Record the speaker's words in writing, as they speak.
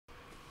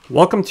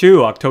Welcome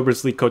to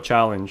October's Leetcode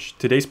Challenge.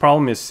 Today's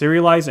problem is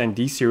Serialize and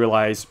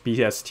Deserialize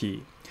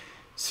BST.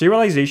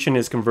 Serialization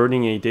is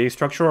converting a data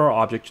structure or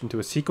object into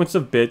a sequence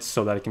of bits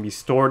so that it can be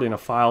stored in a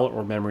file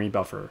or memory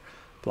buffer.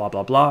 Blah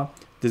blah blah.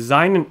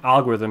 Design an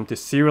algorithm to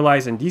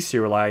serialize and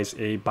deserialize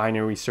a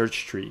binary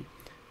search tree.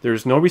 There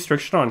is no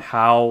restriction on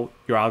how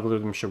your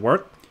algorithm should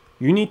work.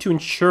 You need to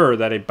ensure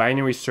that a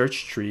binary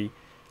search tree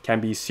can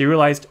be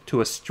serialized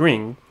to a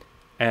string,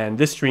 and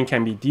this string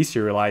can be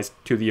deserialized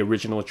to the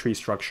original tree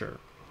structure.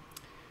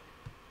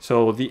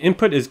 So the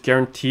input is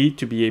guaranteed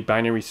to be a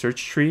binary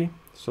search tree,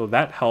 so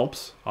that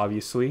helps,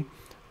 obviously.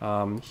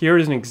 Here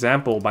is an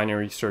example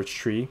binary search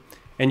tree,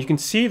 and you can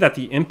see that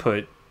the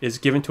input is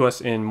given to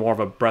us in more of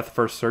a breadth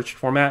first search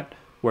format,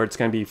 where it's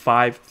going to be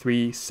 5,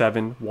 3,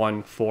 7,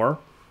 1, 4.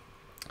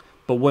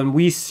 But when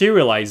we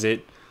serialize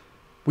it,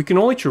 we can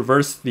only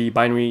traverse the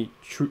binary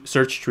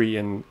search tree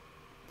in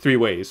three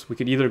ways. We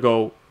could either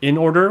go in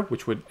order,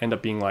 which would end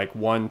up being like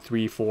 1,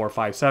 3, 4,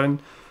 5,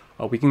 7.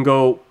 We can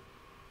go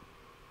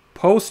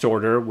post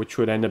order, which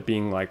would end up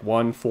being like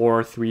 1,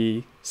 4,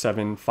 3,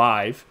 7,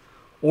 5,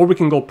 or we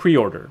can go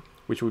pre-order,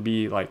 which would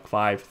be like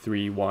 5,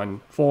 3,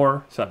 1,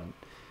 4, 7.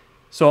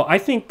 So I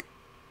think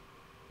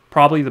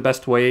probably the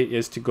best way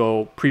is to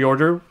go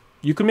pre-order.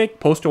 You can make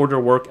post-order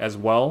work as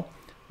well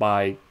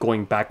by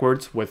going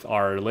backwards with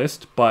our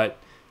list, but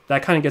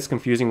that kind of gets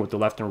confusing with the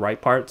left and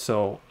right part,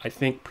 so I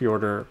think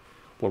pre-order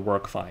would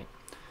work fine.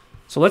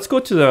 So let's go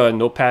to the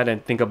notepad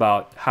and think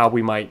about how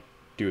we might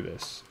do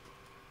this.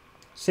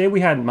 Say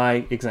we had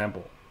my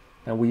example,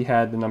 and we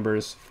had the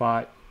numbers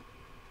 5,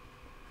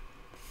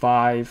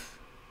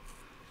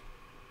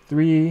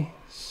 3,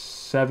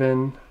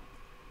 7,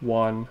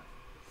 1,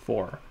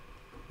 4.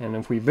 And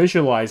if we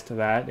visualized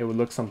that, it would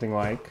look something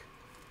like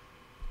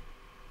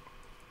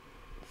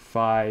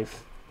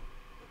 5,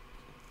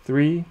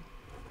 3,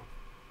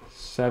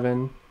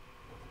 7,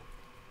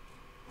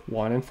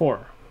 1, and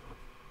 4.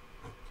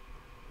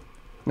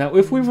 Now,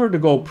 if we were to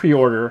go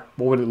pre-order,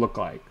 what would it look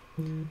like?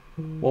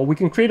 Well, we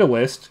can create a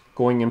list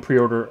going in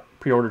pre-order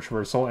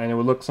traversal, and it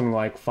would look something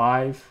like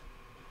 5,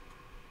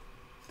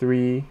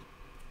 3, and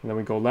then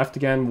we go left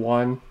again,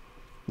 1.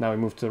 Now we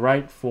move to the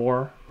right,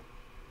 4,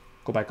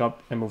 go back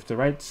up and move to the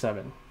right,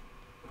 7.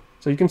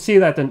 So you can see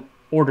that the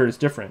order is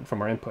different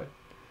from our input.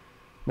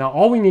 Now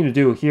all we need to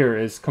do here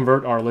is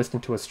convert our list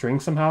into a string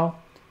somehow,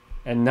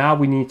 and now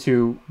we need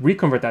to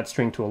reconvert that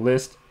string to a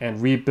list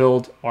and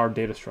rebuild our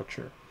data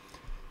structure.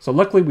 So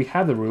luckily we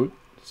have the root,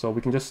 so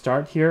we can just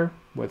start here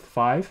with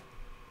 5.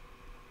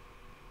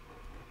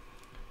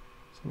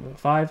 So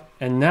 5.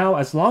 And now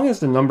as long as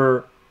the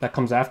number that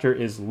comes after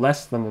is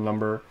less than the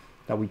number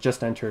that we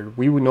just entered,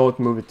 we would know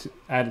to move it to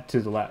add it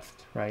to the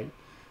left, right?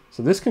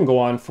 So this can go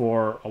on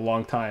for a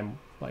long time,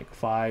 like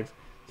 5,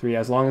 3,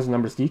 as long as the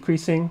number is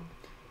decreasing.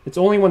 It's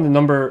only when the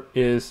number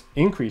is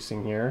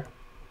increasing here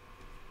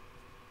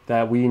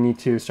that we need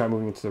to start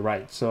moving it to the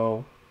right.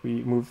 So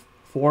we move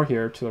 4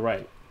 here to the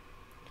right.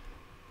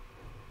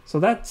 So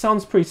that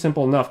sounds pretty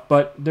simple enough,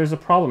 but there's a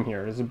problem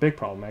here. There's a big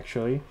problem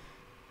actually,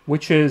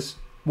 which is,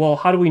 well,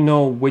 how do we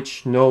know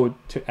which node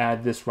to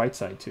add this right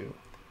side to?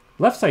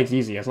 Left side's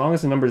easy. As long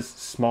as the number is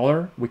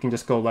smaller, we can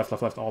just go left,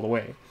 left, left all the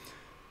way.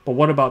 But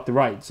what about the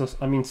right? So,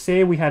 I mean,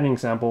 say we had an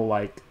example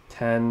like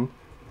 10,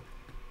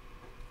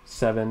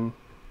 7,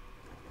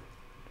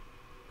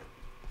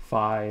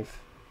 5,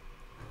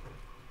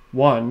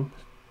 1,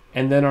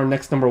 and then our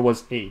next number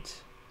was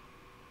 8.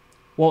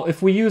 Well,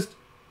 if we used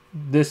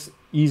this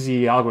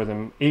easy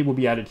algorithm, 8 will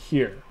be added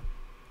here.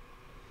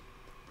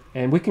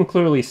 And we can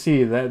clearly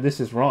see that this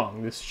is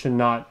wrong. This should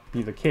not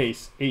be the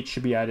case. 8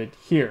 should be added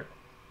here.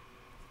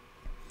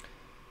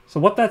 So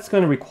what that's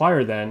going to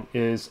require then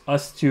is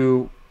us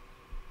to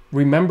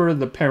remember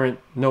the parent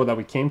node that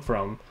we came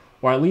from,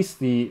 or at least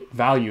the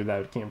value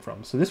that it came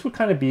from. So this would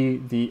kind of be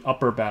the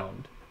upper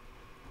bound.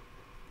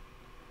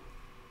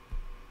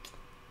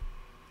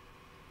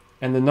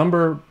 And the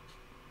number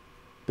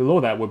below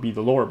that would be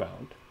the lower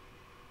bound.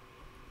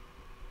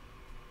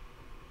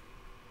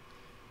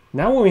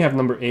 Now when we have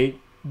number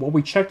 8, what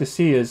we check to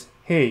see is,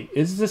 hey,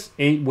 is this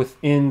 8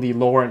 within the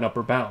lower and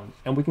upper bound?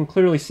 And we can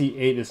clearly see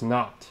 8 is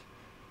not,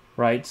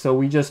 right? So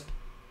we just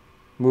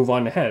move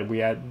on ahead. We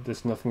add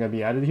this, nothing going to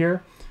be added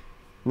here.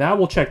 Now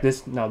we'll check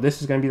this. Now this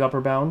is going to be the upper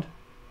bound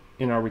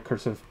in our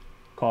recursive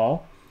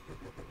call.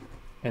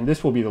 And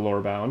this will be the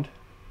lower bound.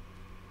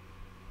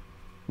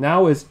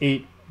 Now is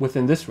 8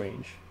 within this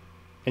range?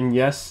 And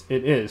yes,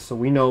 it is. So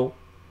we know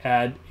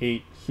add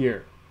 8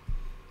 here.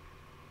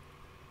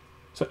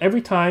 So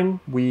every time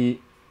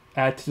we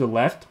add to the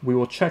left, we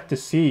will check to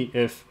see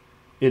if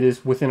it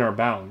is within our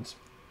bounds.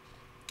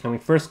 And we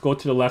first go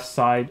to the left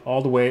side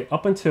all the way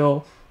up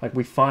until like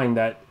we find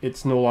that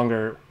it's no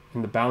longer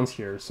in the bounds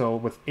here. So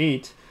with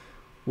 8,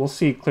 we'll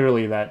see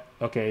clearly that,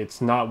 okay,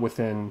 it's not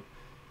within,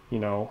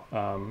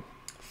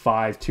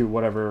 5 to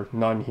whatever,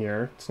 none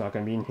here. It's not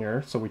going to be in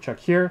here. So we check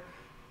here.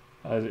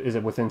 Is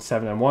it within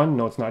 7 and 1?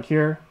 No, it's not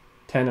here.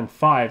 10 and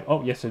 5.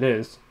 Oh, yes, it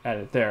is. Add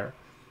it there.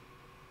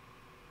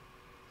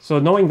 So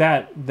knowing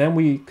that, then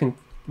we can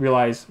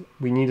realize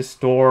we need to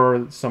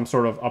store some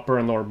sort of upper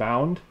and lower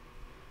bound,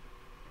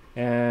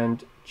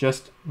 and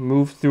just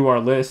move through our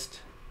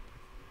list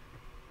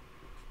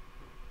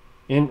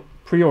in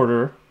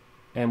pre-order,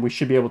 and we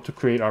should be able to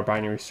create our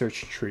binary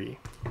search tree.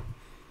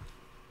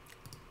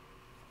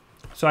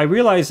 So I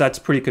realize that's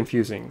pretty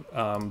confusing,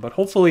 but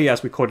hopefully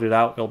as we code it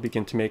out, it'll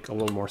begin to make a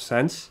little more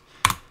sense.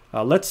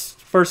 Let's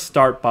first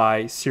start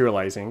by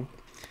serializing.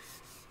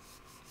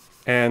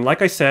 And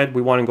like I said,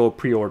 we want to go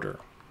pre-order,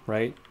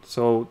 right?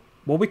 So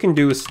what we can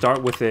do is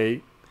start with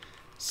a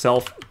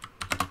self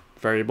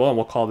variable, and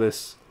we'll call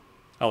this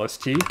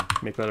LST,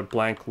 make that a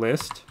blank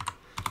list.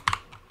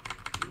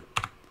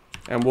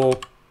 And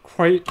we'll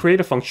create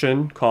a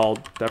function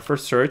called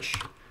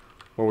DefFirstSearch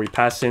where we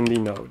pass in the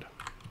node.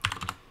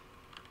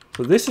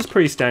 So this is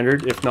pretty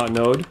standard. If not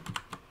node,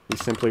 we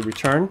simply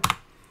return.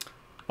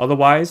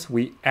 Otherwise,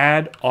 we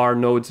add our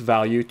node's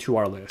value to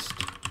our list.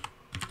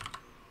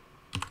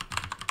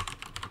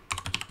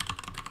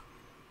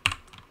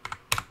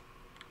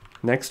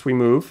 Next, we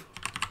move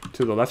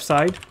to the left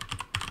side.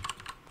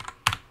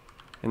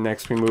 And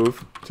next, we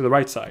move to the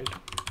right side.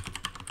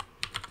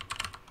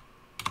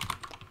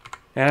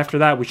 And after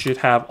that, we should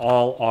have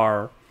all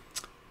our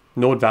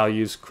node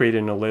values created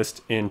in a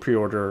list in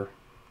pre-order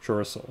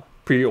Traversal.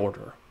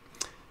 Pre-order.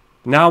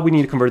 Now we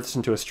need to convert this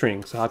into a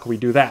string. So how can we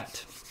do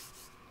that?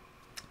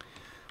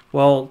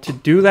 Well, to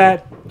do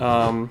that,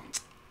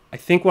 I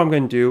think what I'm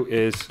going to do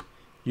is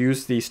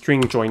use the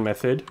string join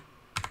method,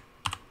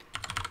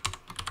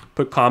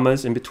 put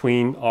commas in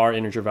between our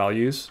integer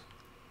values,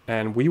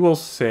 and we will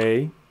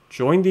say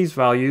join these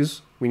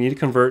values. We need to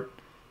convert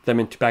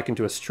them back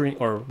into a string,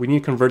 or we need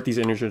to convert these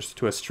integers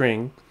to a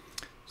string.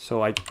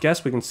 So I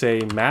guess we can say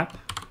map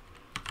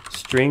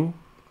string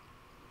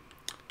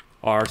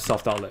our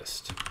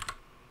self.list.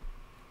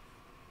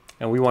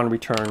 And we want to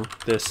return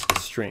this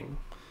string.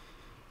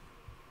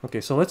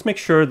 Okay, so let's make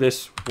sure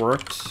this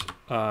works.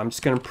 I'm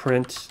just going to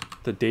print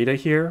the data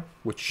here,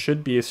 which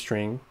should be a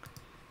string.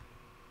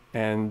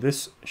 And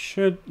this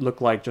should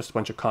look like just a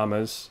bunch of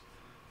commas.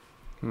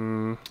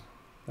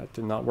 That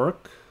did not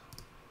work.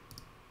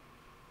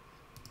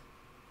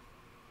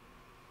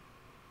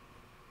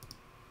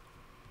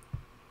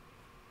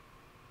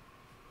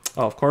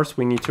 Oh, of course,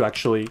 we need to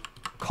actually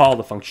call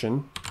the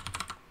function.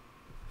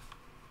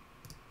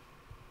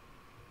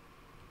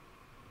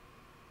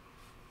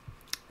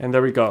 And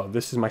there we go.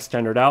 This is my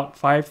standard out,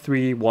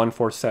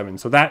 53147.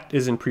 So that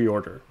is in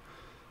pre-order.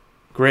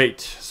 Great.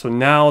 So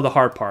now the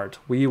hard part.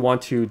 We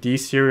want to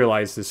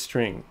deserialize this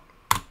string.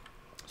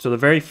 So the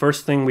very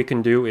first thing we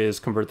can do is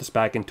convert this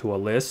back into a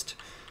list.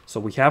 So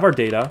we have our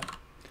data.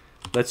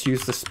 Let's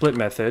use the split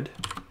method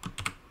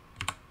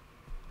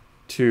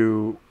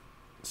to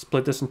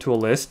split this into a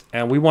list.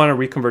 And we want to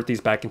reconvert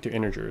these back into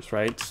integers,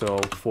 right? So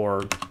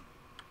for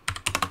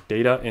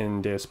data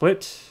in data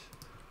split,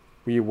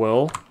 we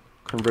will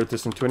convert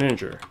this into an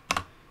integer.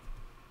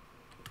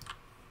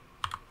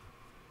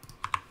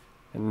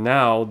 And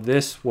now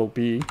this will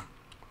be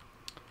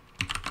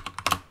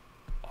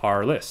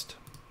our list.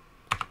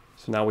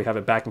 So now we have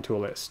it back into a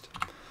list.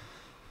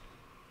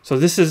 So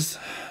this is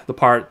the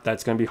part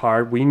that's going to be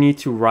hard. We need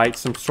to write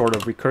some sort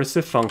of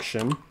recursive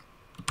function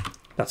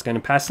that's going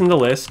to pass in the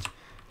list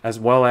as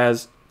well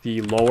as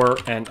the lower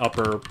and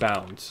upper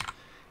bounds.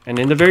 And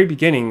in the very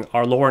beginning,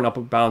 our lower and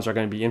upper bounds are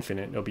going to be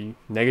infinite. It'll be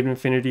negative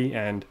infinity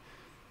and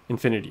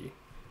infinity.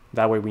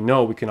 That way we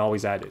know we can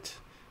always add it.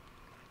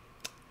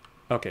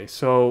 Okay,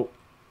 so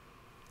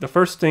the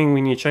first thing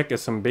we need to check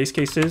is some base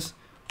cases.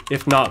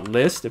 If not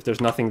list, if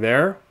there's nothing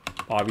there,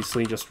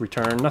 obviously just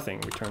return nothing,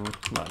 return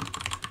none.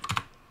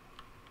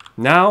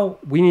 Now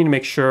we need to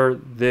make sure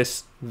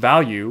this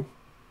value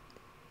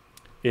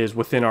is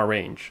within our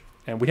range.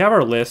 And we have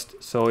our list,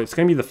 so it's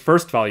going to be the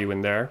first value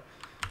in there.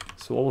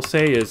 So what we'll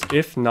say is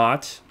if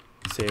not,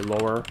 say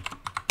lower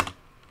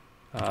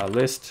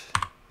list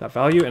that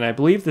value, and I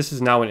believe this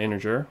is now an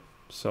integer,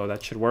 so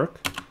that should work.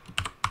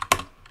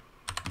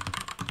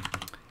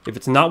 If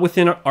it's not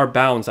within our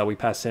bounds that we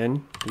pass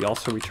in, we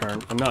also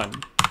return a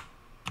none.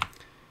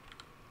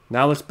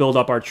 Now let's build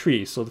up our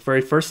tree. So the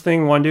very first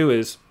thing we want to do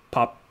is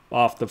pop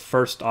off the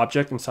first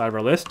object inside of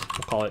our list.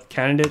 We'll call it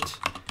candidate,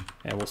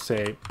 and we'll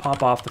say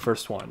pop off the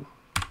first one.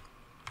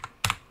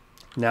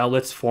 Now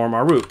let's form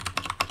our root.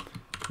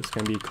 It's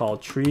going to be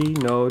called tree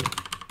node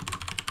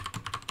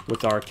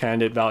with our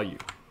candidate value,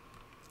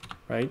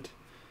 right?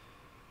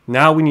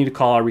 Now we need to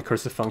call our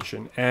recursive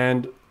function.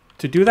 And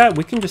to do that,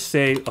 we can just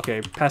say,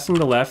 okay, passing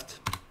the left,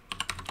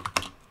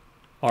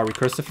 our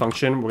recursive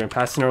function, we're going to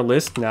pass in our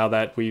list now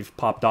that we've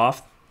popped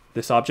off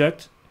this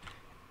object.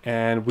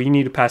 And we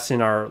need to pass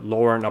in our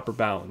lower and upper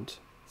bound,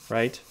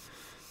 right?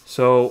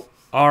 So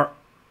our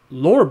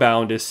lower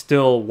bound is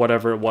still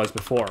whatever it was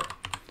before.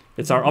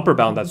 It's our upper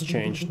bound that's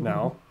changed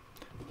now.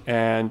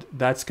 And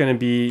that's going to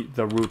be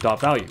the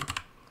root.value.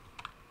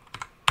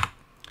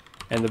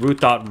 And the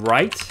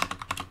root.right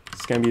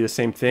is going to be the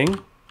same thing.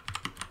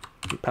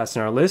 We pass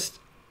in our list,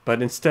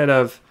 but instead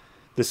of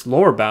this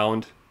lower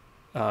bound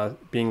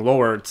being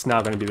lower, it's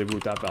now going to be the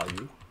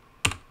root.value.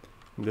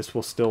 And this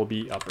will still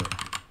be upper.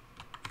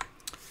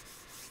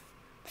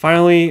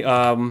 Finally,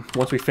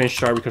 once we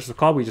finish our recursive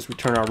call, we just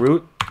return our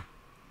root.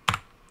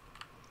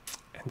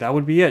 And that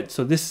would be it.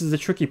 So this is the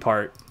tricky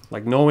part,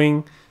 like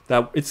knowing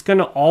that it's going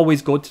to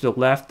always go to the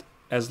left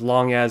as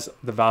long as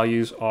the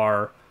values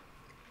are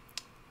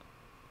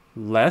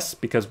less,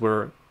 because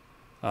we're,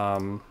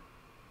 we're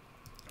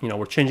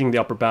changing the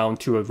upper bound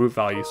to a root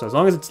value. So as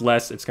long as it's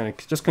less, it's going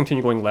to just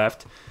continue going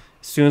left.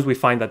 As soon as we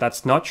find that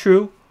that's not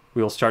true,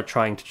 we'll start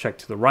trying to check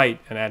to the right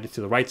and add it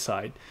to the right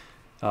side.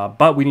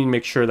 But we need to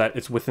make sure that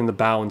it's within the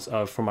bounds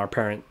of from our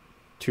parent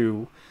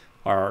to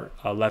our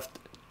left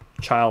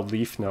child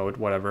leaf node,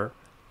 whatever.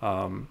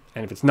 And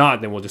if it's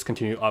not, then we'll just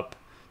continue up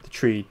the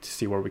tree to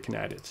see where we can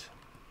add it.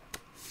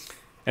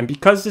 And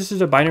because this is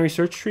a binary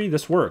search tree,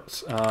 this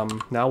works.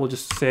 Now we'll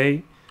just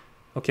say,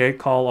 okay,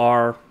 call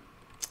our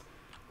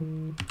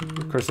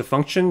recursive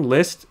function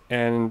list,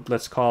 and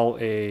let's call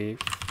a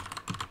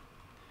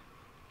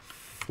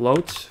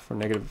float for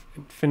negative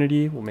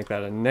infinity. We'll make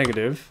that a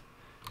negative.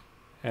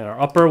 And our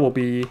upper will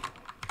be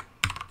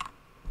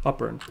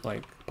upper,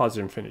 like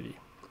positive infinity.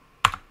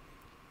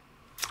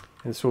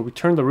 And so we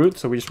return the root,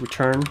 so we just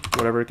return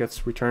whatever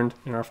gets returned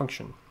in our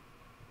function.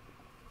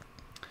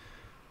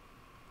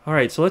 All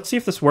right, so let's see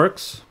if this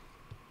works.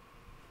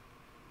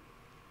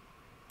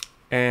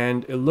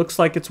 And it looks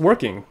like it's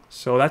working,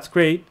 so that's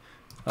great.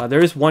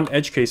 There is one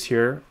edge case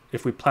here.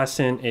 If we pass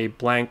in a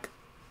blank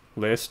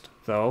list,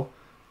 though,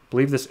 I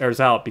believe this errors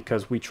out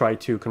because we try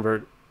to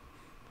convert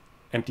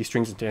empty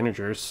strings into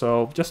integers.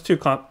 So just to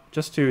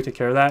take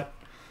care of that,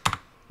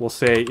 we'll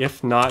say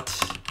if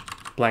not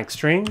blank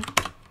string,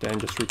 then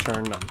just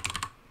return none.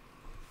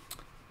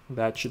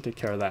 That should take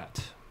care of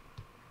that.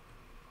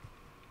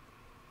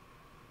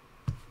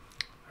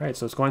 All right,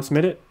 so let's go and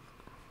submit it.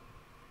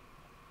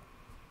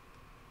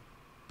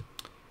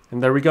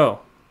 And there we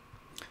go.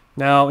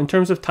 Now, in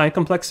terms of time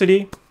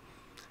complexity,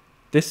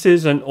 this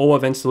is an O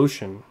of n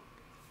solution.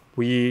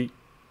 We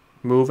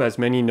move as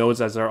many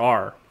nodes as there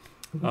are.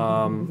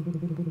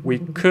 We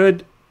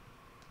could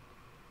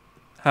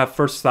have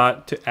first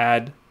thought to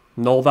add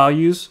null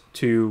values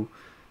to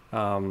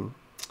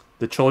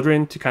the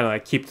children to kind of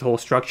like keep the whole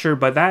structure,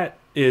 but that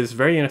is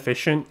very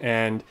inefficient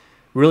and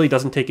really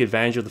doesn't take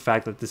advantage of the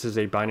fact that this is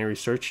a binary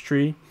search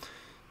tree.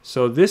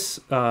 So this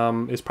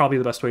is probably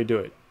the best way to do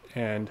it.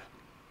 And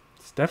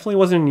it definitely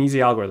wasn't an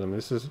easy algorithm.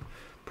 This is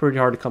pretty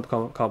hard to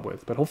come up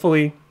with, but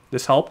hopefully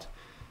this helped.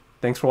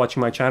 Thanks for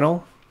watching my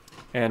channel.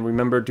 And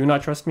remember, do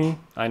not trust me.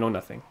 I know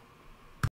nothing.